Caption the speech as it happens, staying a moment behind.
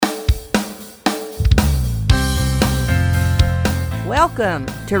Welcome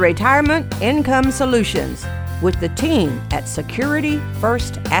to Retirement Income Solutions with the team at Security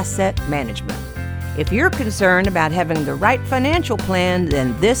First Asset Management. If you're concerned about having the right financial plan,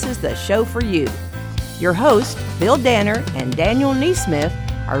 then this is the show for you. Your hosts, Bill Danner and Daniel Neesmith,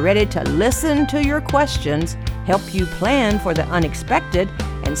 are ready to listen to your questions, help you plan for the unexpected,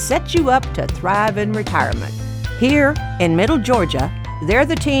 and set you up to thrive in retirement. Here in Middle Georgia, they're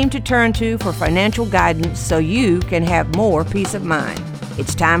the team to turn to for financial guidance so you can have more peace of mind.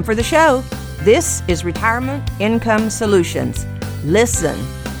 It's time for the show. This is Retirement Income Solutions. Listen,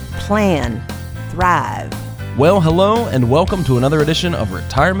 plan, thrive. Well, hello, and welcome to another edition of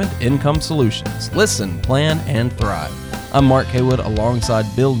Retirement Income Solutions. Listen, plan, and thrive. I'm Mark Haywood alongside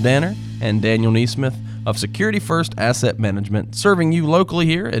Bill Danner and Daniel Neesmith of Security First Asset Management, serving you locally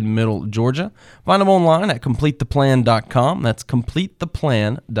here in Middle Georgia. Find them online at CompleteThePlan.com. That's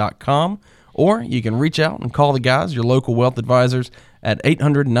CompleteThePlan.com. Or you can reach out and call the guys, your local wealth advisors, at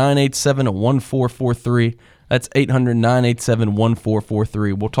 800-987-1443. That's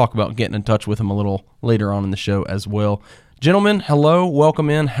 800-987-1443. We'll talk about getting in touch with them a little later on in the show as well. Gentlemen, hello, welcome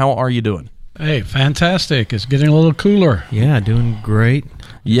in. How are you doing? Hey, fantastic. It's getting a little cooler. Yeah, doing great.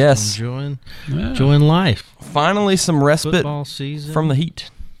 Yes. Enjoying life. Finally, some respite Football season. from the heat.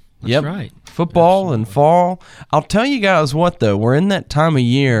 That's right. Football and fall. I'll tell you guys what, though. We're in that time of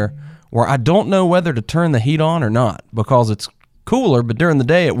year where I don't know whether to turn the heat on or not because it's cooler, but during the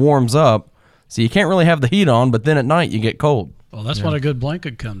day it warms up. So you can't really have the heat on, but then at night you get cold. Well, that's when a good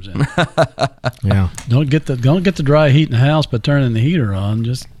blanket comes in. Yeah. Don't get the dry heat in the house, but turning the heater on.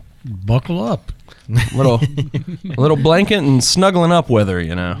 Just buckle up. Little blanket and snuggling up weather,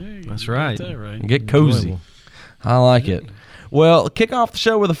 you know. Yeah, That's right. Get cozy. I like it. Well, kick off the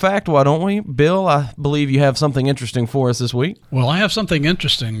show with a fact, why don't we? Bill, I believe you have something interesting for us this week. Well, I have something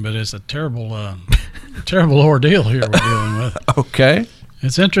interesting, but it's a terrible ordeal here we're dealing with. Okay.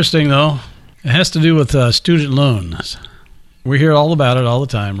 It's interesting, though. It has to do with student loans. We hear all about it all the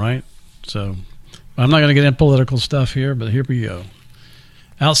time, right? So I'm not going to get into political stuff here, but here we go.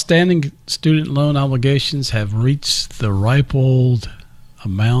 Outstanding student loan obligations have reached the ripe old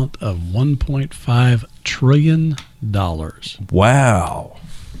amount of $1.5 trillion. Wow.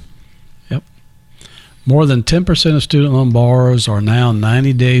 Yep. More than 10% of student loan borrowers are now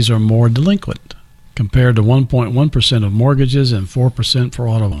 90 days or more delinquent, compared to 1.1% of mortgages and 4% for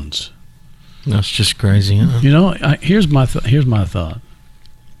auto loans. That's just crazy, huh? You know, here's my thought.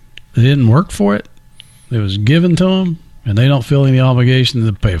 They didn't work for it. It was given to them, and they don't feel any obligation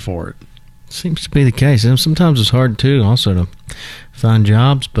to pay for it. Seems to be the case. And sometimes it's hard, too, also to find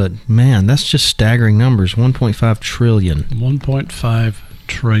jobs. But, man, that's just staggering numbers. $1.5 trillion. $1.5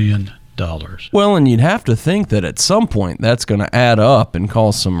 trillion. Well, and you'd have to think that at some point that's going to add up and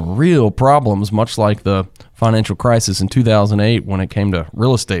cause some real problems, much like the financial crisis in 2008 when it came to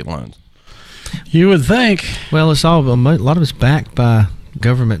real estate loans. You would think. Well, a lot of it's backed by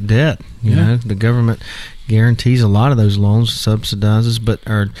government debt. You know, the government guarantees a lot of those loans, subsidizes, but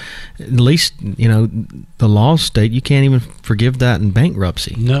or at least, you know, the laws state you can't even forgive that in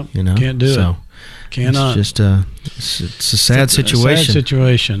bankruptcy. No, you know? Can't do it. Cannot. It's just it's a sad situation. Sad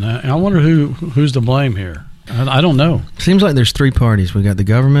situation. I wonder who's to blame here. I don't know. Seems like there's three parties. We got the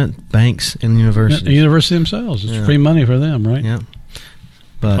government, banks, and the universities. The university themselves. It's free money for them, right? Yeah.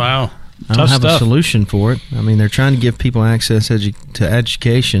 But wow. I don't have a solution for it. I mean, they're trying to give people access to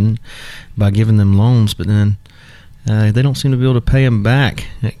education by giving them loans, but then they don't seem to be able to pay them back.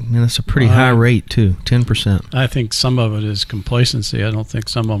 And that's a pretty high rate, too, 10%. I think some of it is complacency. I don't think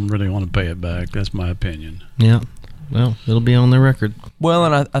some of them really want to pay it back. That's my opinion. Yeah. Well, it'll be on their record. Well,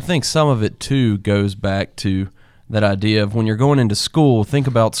 and I think some of it, too, goes back to that idea of when you're going into school, think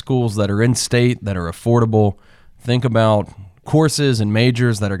about schools that are in-state, that are affordable. Think about courses and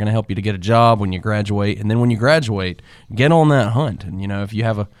majors that are going to help you to get a job when you graduate, and then when you graduate, get on that hunt. And you know, if you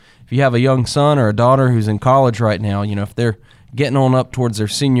have a young son or a daughter who's in college right now, you know, if they're getting on up towards their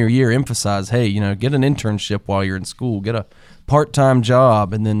senior year, emphasize, hey, you know, get an internship while you're in school, get a part-time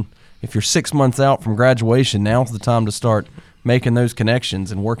job, and then if you're 6 months out from graduation, now's the time to start making those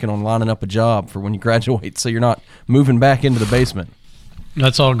connections and working on lining up a job for when you graduate, so you're not moving back into the basement.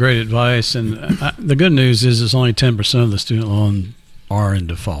 That's all great advice, and the good news is it's only 10% of the student loan are in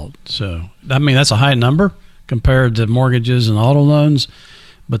default. So, I mean, that's a high number compared to mortgages and auto loans,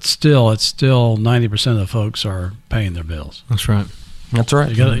 but still, it's still 90% of the folks are paying their bills. That's right. That's right.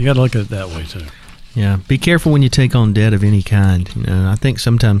 You got to look at it that way too. Yeah, be careful when you take on debt of any kind. You know, I think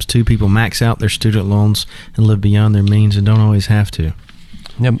sometimes too people max out their student loans and live beyond their means and don't always have to.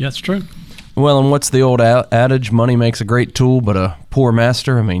 Yep. Yeah, that's true. Well, and what's the old adage? Money makes a great tool, but a poor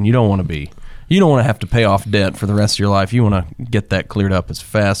master. I mean, you don't want to be You don't want to have to pay off debt for the rest of your life. You want to get that cleared up as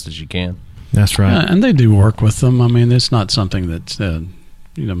fast as you can. That's right. Yeah, and they do work with them. I mean, it's not something that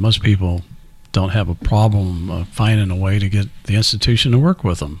most people don't have a problem finding a way to get the institution to work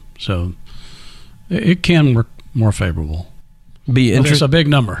with them. So it can work more favorable. It's a big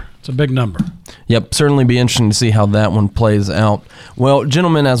number. It's a big number. Yep, certainly be interesting to see how that one plays out. Well,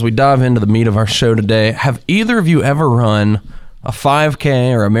 gentlemen, as we dive into the meat of our show today, have either of you ever run a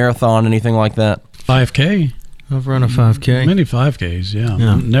 5K or a marathon, anything like that? 5K? I've run a 5K. Many 5Ks,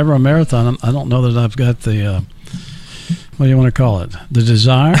 yeah. Never a marathon. I don't know that I've got the, what do you want to call it? The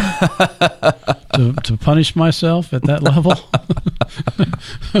desire to punish myself at that level.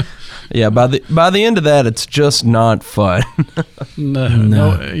 Yeah, by the end of that, it's just not fun.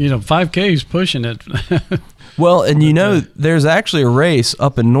 No, 5K is pushing it. Well, and there's actually a race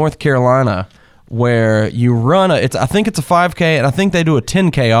up in North Carolina where you run I think it's a 5K, and I think they do a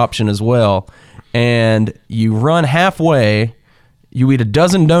 10K option as well. And you run halfway, you eat a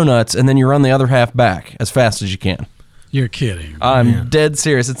dozen donuts, and then you run the other half back as fast as you can. You're kidding. I'm dead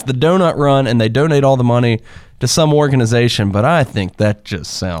serious. It's the donut run, and they donate all the money to some organization, but I think that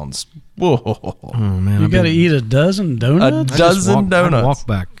just sounds... Whoa. Oh, man. You got to eat a dozen donuts? A dozen donuts.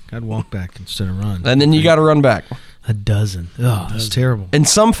 I'd walk back instead of run. And then you got to run back. A dozen. Oh, that's terrible. And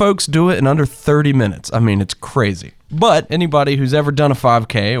some folks do it in under 30 minutes. I mean, it's crazy. But anybody who's ever done a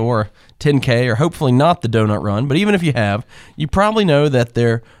 5K or 10K, or hopefully not the donut run, but even if you have, you probably know that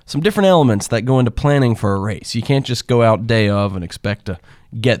there are some different elements that go into planning for a race. You can't just go out day of and expect to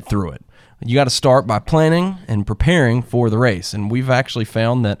get through it. You got to start by planning and preparing for the race. And we've actually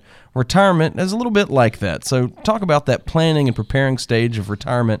found that retirement is a little bit like that. So talk about that planning and preparing stage of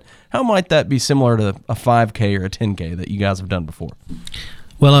retirement. How might that be similar to a 5K or a 10K that you guys have done before?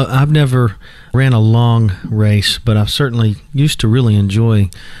 Well, I've never ran a long race, but I've certainly used to really enjoy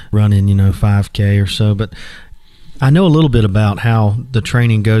running, 5K or so. But I know a little bit about how the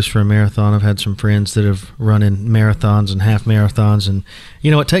training goes for a marathon. I've had some friends that have run in marathons and half marathons, and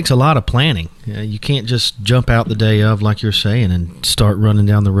it takes a lot of planning. You can't just jump out the day of, like you're saying, and start running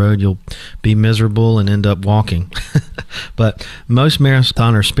down the road. You'll be miserable and end up walking. But most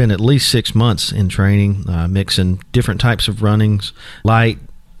marathoners spend at least 6 months in training, mixing different types of runnings, light.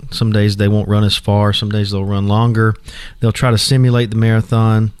 Some days they won't run as far. Some days they'll run longer. They'll try to simulate the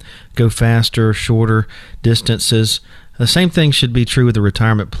marathon, go faster, shorter distances. The same thing should be true with the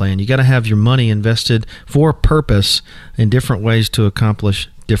retirement plan. You got to have your money invested for a purpose in different ways to accomplish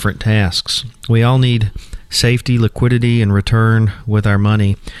different tasks. We all need safety, liquidity, and return with our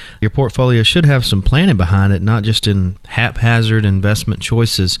money. Your portfolio should have some planning behind it, not just in haphazard investment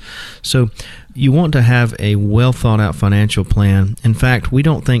choices. So you want to have a well thought out financial plan. In fact, we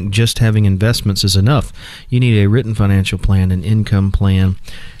don't think just having investments is enough. You need a written financial plan, an income plan.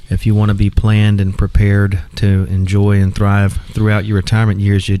 If you want to be planned and prepared to enjoy and thrive throughout your retirement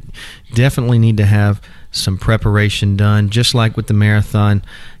years, you definitely need to have some preparation done. Just like with the marathon,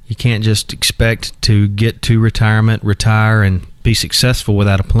 you can't just expect to get to retirement, retire, and be successful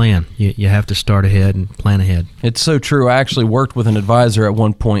without a plan. You have to start ahead and plan ahead. It's so true. I actually worked with an advisor at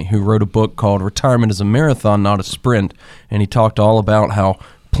one point who wrote a book called Retirement is a Marathon, Not a Sprint, and he talked all about how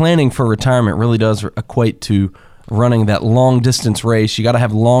planning for retirement really does equate to running that long-distance race. You got to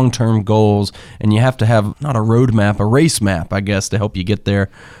have long-term goals, and you have to have not a roadmap, a race map, I guess, to help you get there.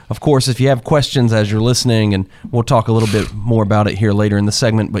 Of course, if you have questions as you're listening, and we'll talk a little bit more about it here later in the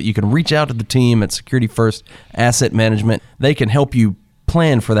segment, but you can reach out to the team at Security First Asset Management. They can help you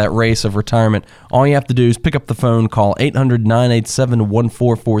plan for that race of retirement. All you have to do is pick up the phone, call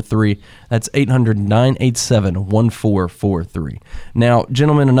 800-987-1443. That's 800-987-1443. Now,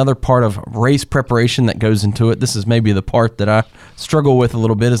 gentlemen, another part of race preparation that goes into it, this is maybe the part that I struggle with a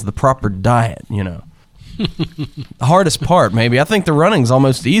little bit, is the proper diet, The hardest part, maybe. I think the running's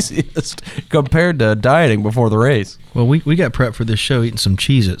almost easiest compared to dieting before the race. Well, we got prepped for this show eating some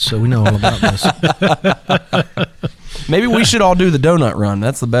Cheez-Its, so we know all about this. Maybe we should all do the donut run.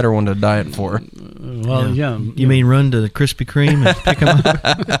 That's the better one to diet for. Well, yeah. You mean run to the Krispy Kreme and pick them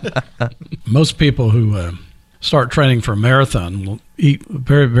up? Most people who start training for a marathon will eat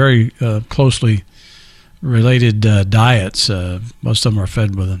very, very closely related diets. Most of them are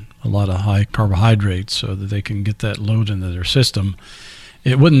fed with a lot of high carbohydrates so that they can get that load into their system.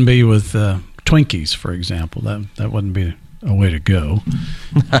 It wouldn't be with Twinkies, for example. That wouldn't be a way to go.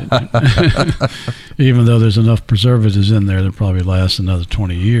 Even though there's enough preservatives in there, they'll probably last another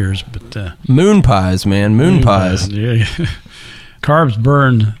 20 years. But moon pies, man, moon pies. Yeah. Carbs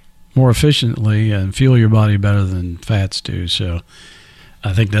burn more efficiently and fuel your body better than fats do. So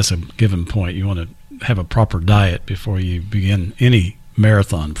I think that's a given point. You want to have a proper diet before you begin any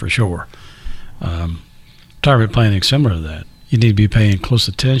marathon, for sure. Retirement planning is similar to that. You need to be paying close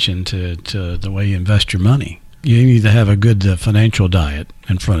attention to the way you invest your money. You need to have a good financial diet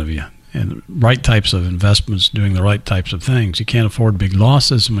in front of you and right types of investments, doing the right types of things. You can't afford big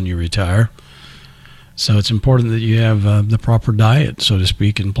losses when you retire. So it's important that you have the proper diet, so to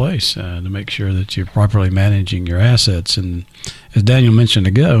speak, in place to make sure that you're properly managing your assets. And as Daniel mentioned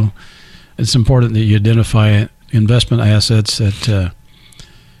ago, it's important that you identify investment assets that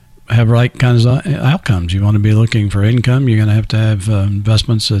have right kinds of outcomes. You want to be looking for income, you're going to have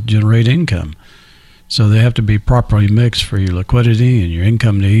investments that generate income. So they have to be properly mixed for your liquidity and your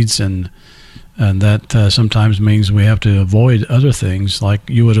income needs, and that sometimes means we have to avoid other things like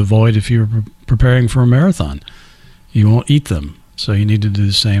you would avoid if you were preparing for a marathon. You won't eat them. So you need to do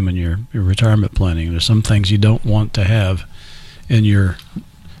the same in your retirement planning. There's some things you don't want to have in your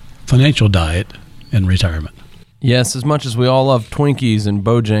financial diet in retirement. Yes, as much as we all love Twinkies and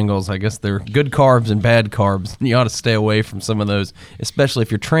Bojangles, I guess they're good carbs and bad carbs. You ought to stay away from some of those, especially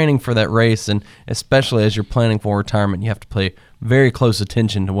if you're training for that race, and especially as you're planning for retirement. You have to pay very close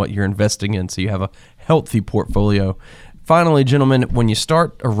attention to what you're investing in so you have a healthy portfolio. Finally, gentlemen, when you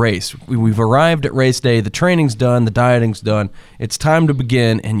start a race, we've arrived at race day, the training's done, the dieting's done, it's time to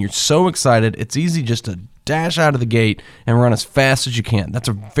begin, and you're so excited, it's easy just to dash out of the gate and run as fast as you can. That's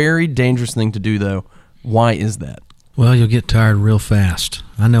a very dangerous thing to do, though. Why is that? Well, you'll get tired real fast.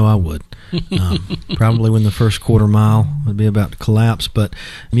 I know I would. Probably when the first quarter mile would be about to collapse. But,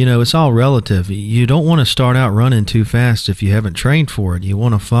 it's all relative. You don't want to start out running too fast if you haven't trained for it. You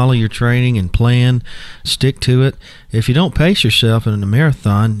want to follow your training and plan, stick to it. If you don't pace yourself in a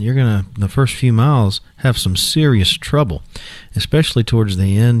marathon, you're going to, the first few miles, have some serious trouble, especially towards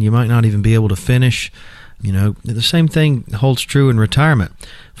the end. You might not even be able to finish. The same thing holds true in retirement.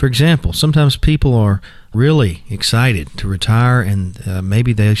 For example, sometimes people are really excited to retire, and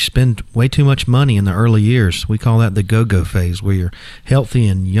maybe they spend way too much money in the early years. We call that the go-go phase, where you're healthy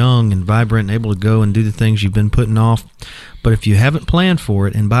and young and vibrant and able to go and do the things you've been putting off. But if you haven't planned for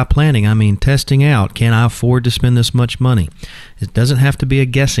it, and by planning I mean testing out, can I afford to spend this much money? It doesn't have to be a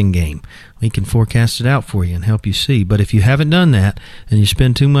guessing game. We can forecast it out for you and help you see. But if you haven't done that and you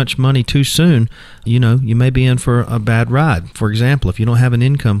spend too much money too soon, you may be in for a bad ride. For example, if you don't have an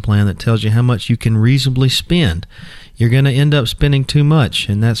income plan that tells you how much you can reasonably spend, you're going to end up spending too much,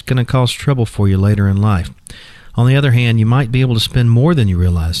 and that's going to cause trouble for you later in life. On the other hand, you might be able to spend more than you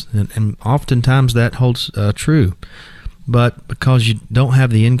realize, and oftentimes that holds true. But because you don't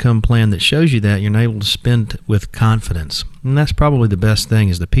have the income plan that shows you that, you're not able to spend with confidence. And that's probably the best thing,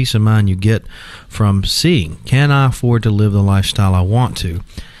 is the peace of mind you get from seeing, can I afford to live the lifestyle I want to?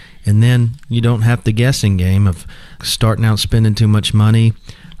 And then you don't have the guessing game of starting out spending too much money,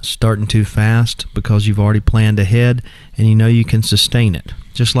 starting too fast, because you've already planned ahead and you can sustain it.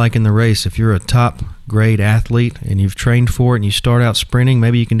 Just like in the race, if you're a top grade athlete and you've trained for it and you start out sprinting,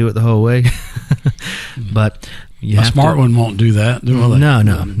 maybe you can do it the whole way. But a smart one won't do that, do they? No,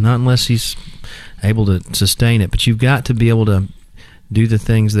 not unless he's able to sustain it. But you've got to be able to do the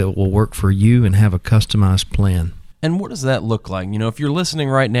things that will work for you and have a customized plan. And what does that look like? If you're listening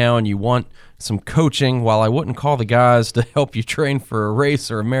right now and you want some coaching, while I wouldn't call the guys to help you train for a race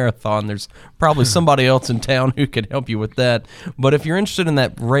or a marathon, there's probably somebody else in town who could help you with that. But if you're interested in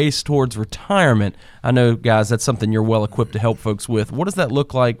that race towards retirement, I know, guys, that's something you're well equipped to help folks with. What does that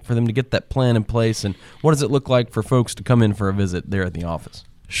look like for them to get that plan in place, and what does it look like for folks to come in for a visit there at the office?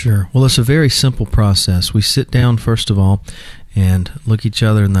 Sure. Well, it's a very simple process. We sit down, first of all, and look each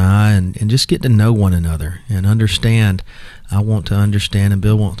other in the eye and just get to know one another and understand. I want to understand, and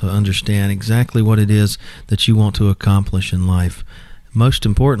Bill wants to understand exactly what it is that you want to accomplish in life. Most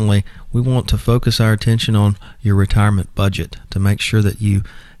importantly, we want to focus our attention on your retirement budget to make sure that you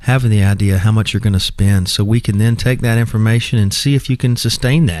have the idea how much you're going to spend, so we can then take that information and see if you can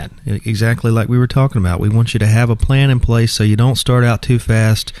sustain that, exactly like we were talking about. We want you to have a plan in place so you don't start out too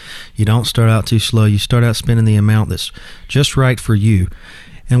fast, you don't start out too slow, you start out spending the amount that's just right for you,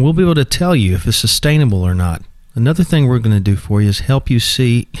 and we'll be able to tell you if it's sustainable or not. Another thing we're going to do for you is help you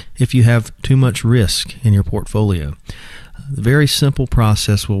see if you have too much risk in your portfolio. A very simple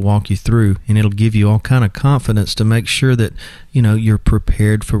process we'll walk you through, and it'll give you all kind of confidence to make sure that you're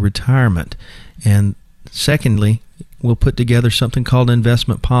prepared for retirement. And secondly, we'll put together something called an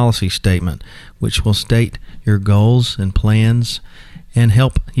investment policy statement, which will state your goals and plans and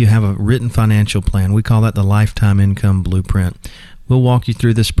help you have a written financial plan. We call that the Lifetime Income Blueprint. We'll walk you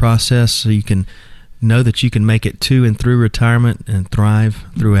through this process so you can know that you can make it to and through retirement and thrive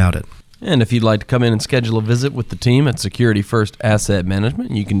throughout it. And if you'd like to come in and schedule a visit with the team at Security First Asset Management,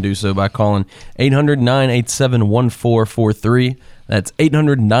 you can do so by calling 800-987-1443. That's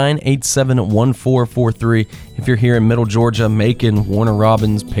 800-987-1443. If you're here in Middle Georgia, Macon, Warner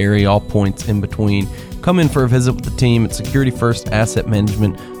Robins, Perry, all points in between, come in for a visit with the team at Security First Asset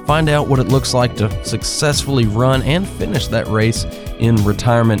Management. Find out what it looks like to successfully run and finish that race in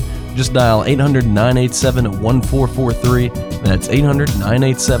retirement. Just dial 800-987-1443. That's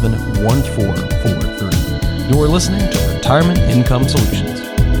 800-987-1443. You're listening to Retirement Income Solutions.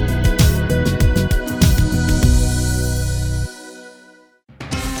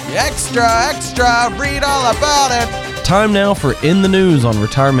 Extra, read all about it. Time now for In the News on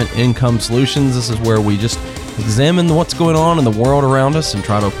Retirement Income Solutions. This is where we just examine what's going on in the world around us and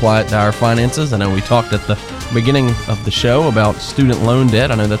try to apply it to our finances. I know we talked at the beginning of the show about student loan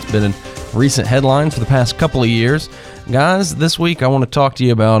debt. I know that's been in recent headlines for the past couple of years. Guys, this week I want to talk to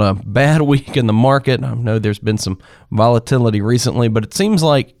you about a bad week in the market. I know there's been some volatility recently, but it seems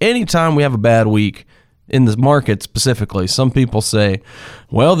like anytime we have a bad week in the market specifically, some people say,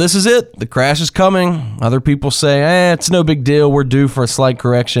 well, this is it. The crash is coming. Other people say, it's no big deal. We're due for a slight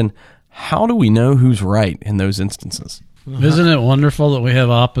correction. How do we know who's right in those instances? Isn't it wonderful that we have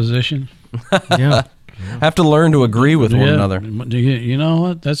opposition? Yeah. Have to learn to agree with one another. You know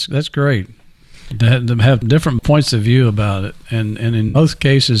what? That's great. To have different points of view about it. And in both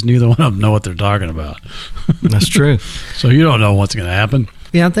cases, neither one of them know what they're talking about. That's true. So you don't know what's going to happen.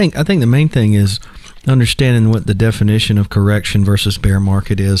 Yeah, I think the main thing is understanding what the definition of correction versus bear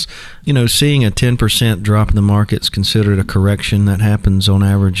market is. You know, seeing a 10% drop in the market is considered a correction. That happens on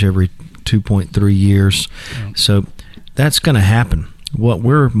average every 2.3 years. Yeah. So that's going to happen. What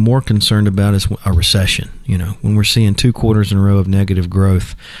we're more concerned about is a recession. You know, when we're seeing 2 quarters in a row of negative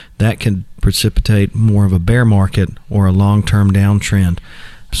growth, that can precipitate more of a bear market or a long-term downtrend.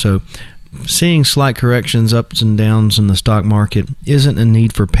 So seeing slight corrections, ups and downs in the stock market isn't a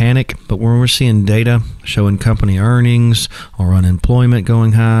need for panic, but when we're seeing data showing company earnings or unemployment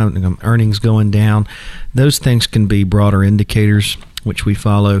going high, earnings going down, those things can be broader indicators, which we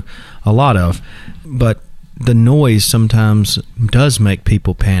follow a lot of. But the noise sometimes does make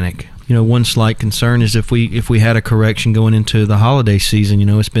people panic. You know, one slight concern is if we had a correction going into the holiday season. You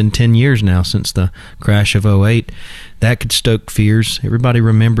know, it's been 10 years now since the crash of 2008. That could stoke fears. Everybody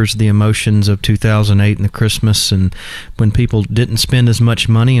remembers the emotions of 2008 and the Christmas, and when people didn't spend as much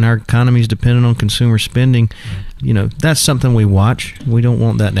money and our economy is dependent on consumer spending. You know, that's something we watch. We don't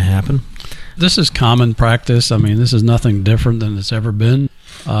want that to happen. This is common practice. I mean, this is nothing different than it's ever been.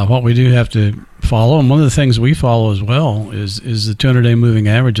 What we do have to follow, and one of the things we follow as well, is the 200-day moving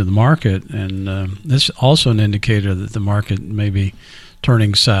average of the market, and this is also an indicator that the market may be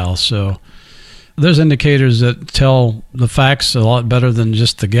turning south. So there's indicators that tell the facts a lot better than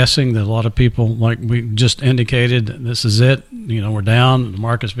just the guessing that a lot of people, like we just indicated, this is it. You know, we're down. The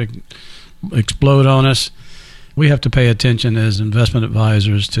market's big explode on us. We have to pay attention as investment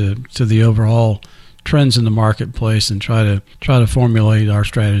advisors to the overall trends in the marketplace and try to formulate our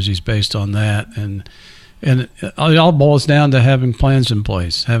strategies based on that. And it all boils down to having plans in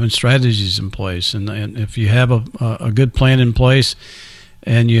place, having strategies in place. And if you have a good plan in place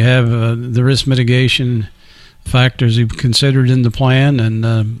and you have the risk mitigation factors you've considered in the plan,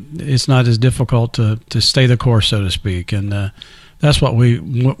 and it's not as difficult to stay the course, so to speak. And that's what we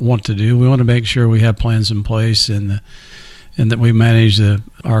want to do. We want to make sure we have plans in place and that we manage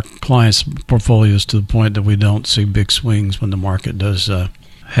our clients' portfolios to the point that we don't see big swings when the market does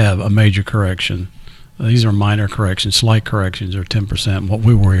have a major correction. These are minor corrections, slight corrections are 10%. What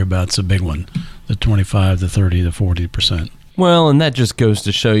we worry about is a big one, the 25, the 30, the 40%. Well, and that just goes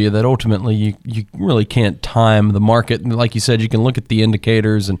to show you that ultimately you really can't time the market. Like you said, you can look at the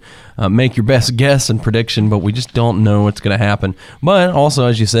indicators and make your best guess and prediction, but we just don't know what's going to happen. But also,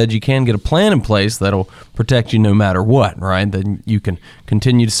 as you said, you can get a plan in place that'll protect you no matter what, right? Then you can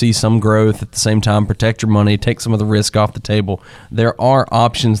continue to see some growth at the same time, protect your money, take some of the risk off the table. There are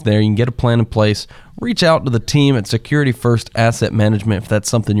options there. You can get a plan in place. Reach out to the team at Security First Asset Management if that's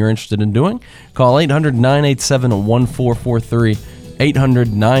something you're interested in doing. Call 800-987-1443,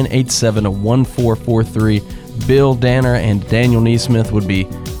 800-987-1443. Bill Danner and Daniel Neesmith would be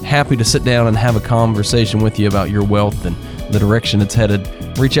happy to sit down and have a conversation with you about your wealth and the direction it's headed.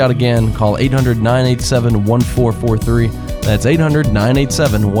 Reach out again. Call 800-987-1443. That's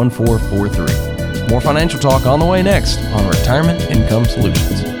 800-987-1443. More financial talk on the way next on Retirement Income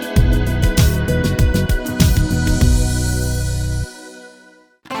Solutions.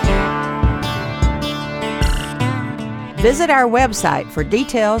 Visit our website for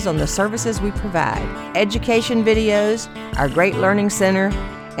details on the services we provide, education videos, our great learning center,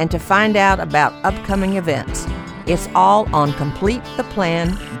 and to find out about upcoming events. It's all on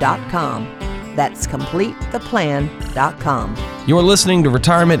CompleteThePlan.com. That's CompleteThePlan.com. You're listening to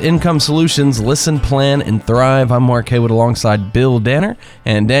Retirement Income Solutions. Listen, plan, and thrive. I'm Mark Haywood alongside Bill Danner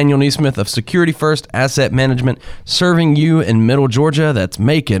and Daniel Neesmith of Security First Asset Management, serving you in Middle Georgia. That's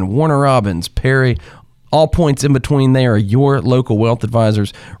Macon, Warner Robins, Perry, all points in between. They are your local wealth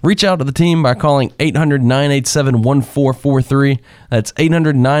advisors. Reach out to the team by calling 800-987-1443. That's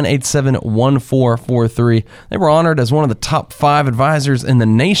 800-987-1443. They were honored as one of the top 5 advisors in the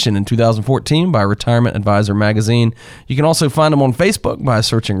nation in 2014 by Retirement Advisor Magazine. You can also find them on Facebook by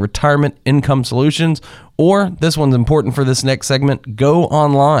searching Retirement Income Solutions, or, this one's important for this next segment, go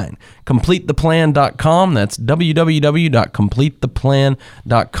online. CompleteThePlan.com. That's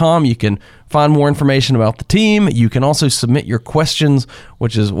www.CompleteThePlan.com. You can find more information about the team. You can also submit your questions,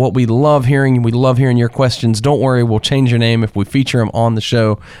 which is what we love hearing. We love hearing your questions. Don't worry, we'll change your name if we feature them on the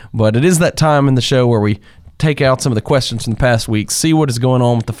show. But it is that time in the show where we take out some of the questions from the past week, see what is going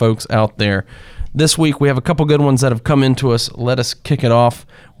on with the folks out there. This week, we have a couple good ones that have come into us. Let us kick it off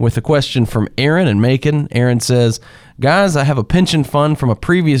with a question from Aaron in Macon. Aaron says, guys, I have a pension fund from a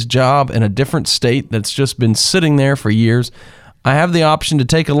previous job in a different state that's just been sitting there for years. I have the option to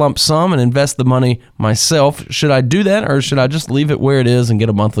take a lump sum and invest the money myself. Should I do that, or should I just leave it where it is and get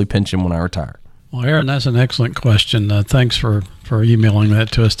a monthly pension when I retire? Well, Aaron, that's an excellent question. Thanks for emailing that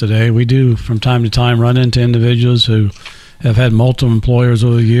to us today. We do, from time to time, run into individuals who have had multiple employers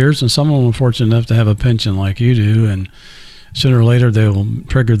over the years, and some of them are fortunate enough to have a pension like you do, and sooner or later they will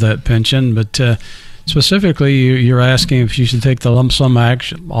trigger that pension. But specifically, you're asking if you should take the lump sum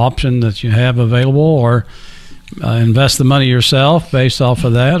option that you have available, or invest the money yourself based off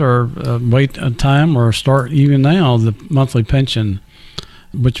of that, or wait a time, or start even now the monthly pension,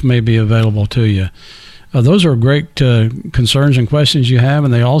 which may be available to you. Those are great concerns and questions you have,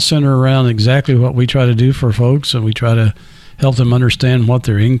 and they all center around exactly what we try to do for folks. And we try to help them understand what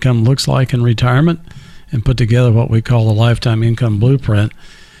their income looks like in retirement and put together what we call a lifetime income blueprint.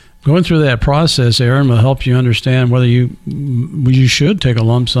 Going through that process, Aaron, will help you understand whether you should take a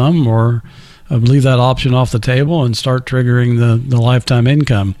lump sum or leave that option off the table and start triggering the lifetime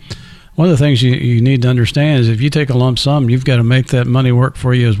income. One of the things you need to understand is if you take a lump sum, you've got to make that money work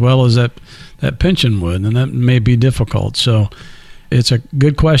for you as well as that pension would, and that may be difficult. So it's a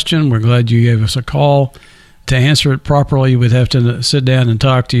good question. We're glad you gave us a call. To answer it properly, we'd have to sit down and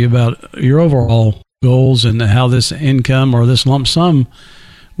talk to you about your overall goals and how this income or this lump sum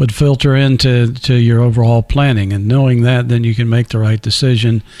would filter into your overall planning. And knowing that, then you can make the right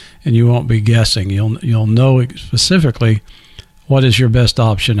decision and you won't be guessing. You'll know specifically what is your best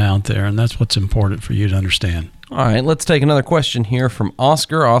option out there, and that's what's important for you to understand. All right, let's take another question here from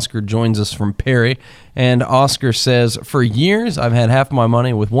Oscar. Oscar joins us from Perry, and Oscar says, for years I've had half my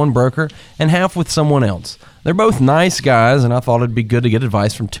money with one broker and half with someone else. They're both nice guys, and I thought it'd be good to get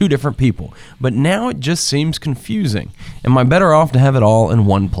advice from 2 different people. But now it just seems confusing. Am I better off to have it all in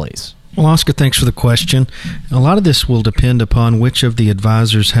one place? Well, Oscar, thanks for the question. A lot of this will depend upon which of the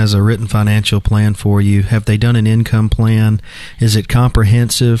advisors has a written financial plan for you. Have they done an income plan? Is it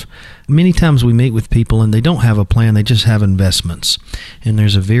comprehensive? Many times we meet with people and they don't have a plan, they just have investments. And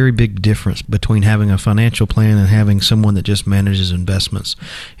there's a very big difference between having a financial plan and having someone that just manages investments.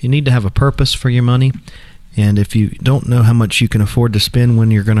 You need to have a purpose for your money. And if you don't know how much you can afford to spend when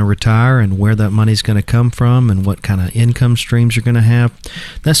you're going to retire and where that money's going to come from and what kind of income streams you're going to have,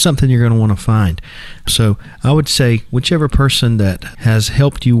 that's something you're going to want to find. So I would say whichever person that has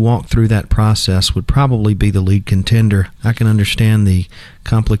helped you walk through that process would probably be the lead contender. I can understand the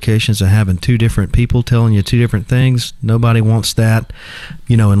complications of having 2 different people telling you 2 different things. Nobody wants that,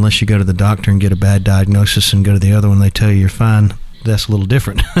 unless you go to the doctor and get a bad diagnosis and go to the other one and they tell you you're fine. That's a little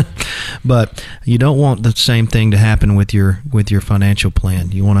different. But you don't want the same thing to happen with your financial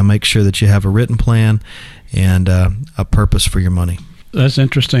plan. You want to make sure that you have a written plan and a purpose for your money. That's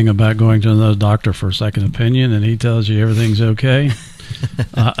interesting about going to another doctor for a second opinion and he tells you everything's okay.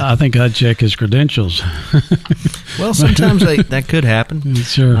 I think I'd check his credentials. Well, sometimes that could happen.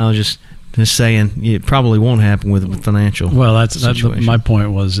 Sure. I was just saying it probably won't happen with financial. Well, that's my point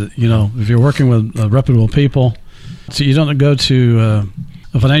was that, if you're working with reputable people, so you don't go to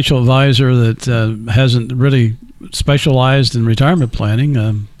a financial advisor that hasn't really specialized in retirement planning.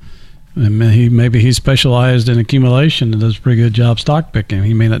 And maybe he's specialized in accumulation and does a pretty good job stock picking.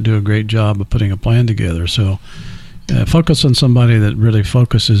 He may not do a great job of putting a plan together. So focus on somebody that really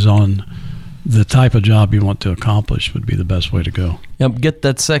focuses on the type of job you want to accomplish would be the best way to go. Yep, get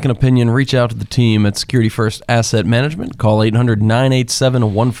that second opinion. Reach out to the team at Security First Asset Management. Call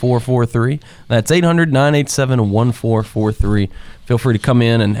 800-987-1443. That's 800-987-1443. Feel free to come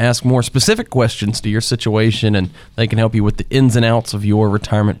in and ask more specific questions to your situation, and they can help you with the ins and outs of your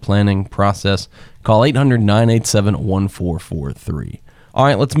retirement planning process. Call 800-987-1443. All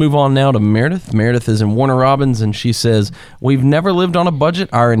right, let's move on now to Meredith. Meredith is in Warner Robins, and she says, we've never lived on a budget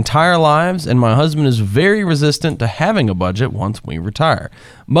our entire lives, and my husband is very resistant to having a budget once we retire.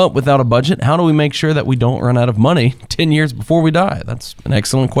 But without a budget, how do we make sure that we don't run out of money 10 years before we die? That's an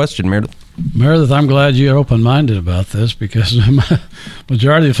excellent question, Meredith. Meredith, I'm glad you're open-minded about this, because the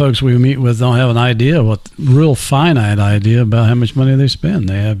majority of folks we meet with don't have an idea, real finite idea about how much money they spend.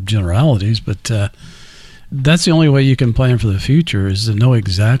 They have generalities, but that's the only way you can plan for the future, is to know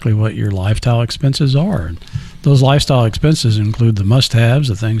exactly what your lifestyle expenses are. And those lifestyle expenses include the must-haves,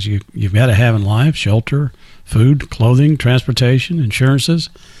 the things you've got to have in life: shelter, food, clothing, transportation, insurances,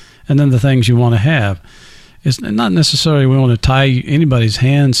 and then the things you want to have. It's not necessarily we want to tie anybody's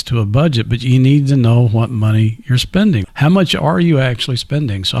hands to a budget, but you need to know what money you're spending. How much are you actually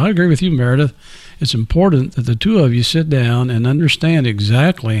spending? So I agree with you, Meredith. It's important that the two of you sit down and understand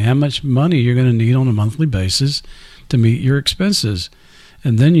exactly how much money you're going to need on a monthly basis to meet your expenses.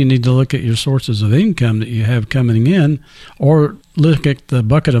 And then you need to look at your sources of income that you have coming in, or look at the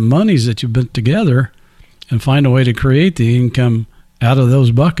bucket of monies that you've put together and find a way to create the income out of those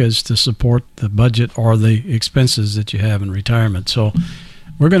buckets to support the budget or the expenses that you have in retirement. So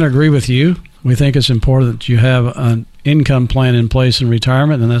we're going to agree with you. We think it's important that you have an income plan in place in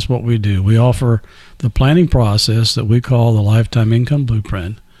retirement, and that's what we do. We offer the planning process that we call the Lifetime Income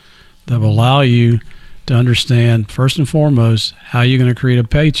Blueprint that will allow you to understand, first and foremost, how you're going to create a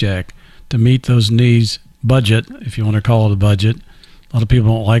paycheck to meet those needs, budget, if you want to call it a budget. A lot of people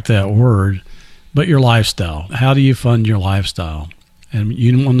don't like that word, but your lifestyle. How do you fund your lifestyle? And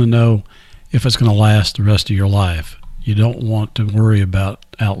you want to know if it's going to last the rest of your life. You don't want to worry about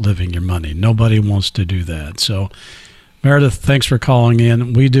outliving your money. Nobody wants to do that. So, Meredith, thanks for calling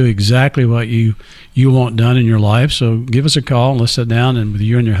in. We do exactly what you want done in your life. So give us a call and let's sit down and with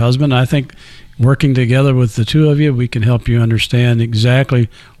you and your husband. I think working together with the two of you, we can help you understand exactly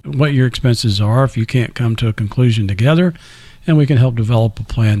what your expenses are if you can't come to a conclusion together. And we can help develop a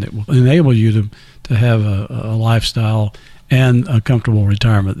plan that will enable you to have a lifestyle and a comfortable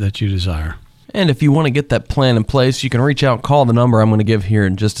retirement that you desire. And if you want to get that plan in place, you can reach out, call the number I'm going to give here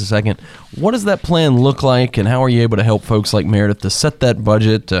in just a second. What does that plan look like, and how are you able to help folks like Meredith to set that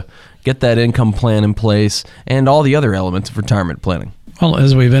budget, to get that income plan in place, and all the other elements of retirement planning? Well,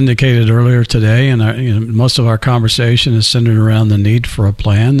 as we've indicated earlier today, and most of our conversation is centered around the need for a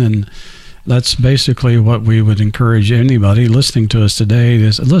plan, and that's basically what we would encourage anybody listening to us today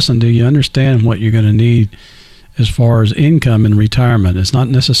is, listen, do you understand what you're going to need as far as income in retirement? It's not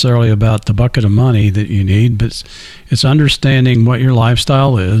necessarily about the bucket of money that you need, but it's understanding what your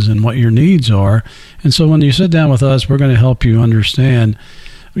lifestyle is and what your needs are. And so when you sit down with us, we're going to help you understand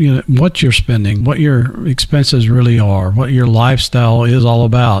what you're spending, what your expenses really are, what your lifestyle is all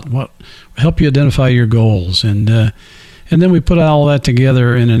about, help you identify your goals. And then we put all that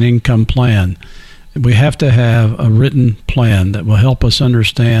together in an income plan. We have to have a written plan that will help us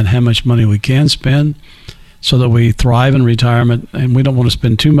understand how much money we can spend so that we thrive in retirement. And we don't want to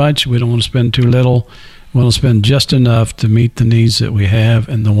spend too much. We don't want to spend too little. We want to spend just enough to meet the needs that we have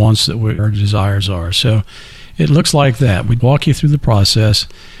and the wants that our desires are. So it looks like that. We walk you through the process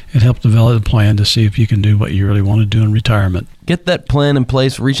and help develop a plan to see if you can do what you really want to do in retirement. Get that plan in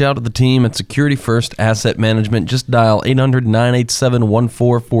place. Reach out to the team at Security First Asset Management. Just dial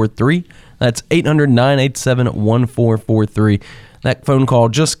 800-987-1443. That's 800-987-1443. That phone call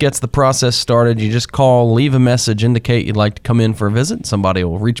just gets the process started. You just call, leave a message, indicate you'd like to come in for a visit. Somebody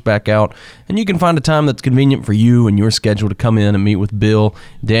will reach back out, and you can find a time that's convenient for you and your schedule to come in and meet with Bill,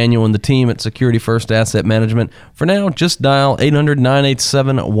 Daniel, and the team at Security First Asset Management. For now, just dial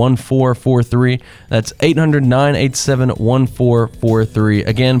 800-987-1443. That's 800-987-1443.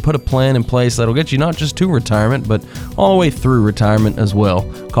 Again, put a plan in place that'll get you not just to retirement, but all the way through retirement as well.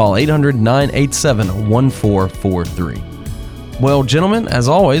 Call 800-987-1443. Well, gentlemen, as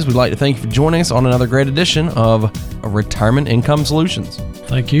always, we'd like to thank you for joining us on another great edition of Retirement Income Solutions.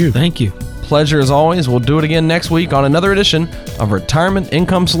 Thank you. Thank you. Pleasure as always. We'll do it again next week on another edition of Retirement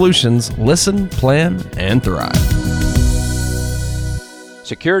Income Solutions. Listen, plan, and thrive.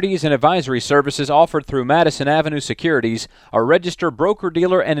 Securities and advisory services offered through Madison Avenue Securities, a registered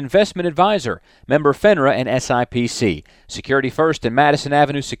broker-dealer and investment advisor, member FINRA and SIPC. Security First and Madison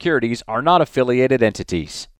Avenue Securities are not affiliated entities.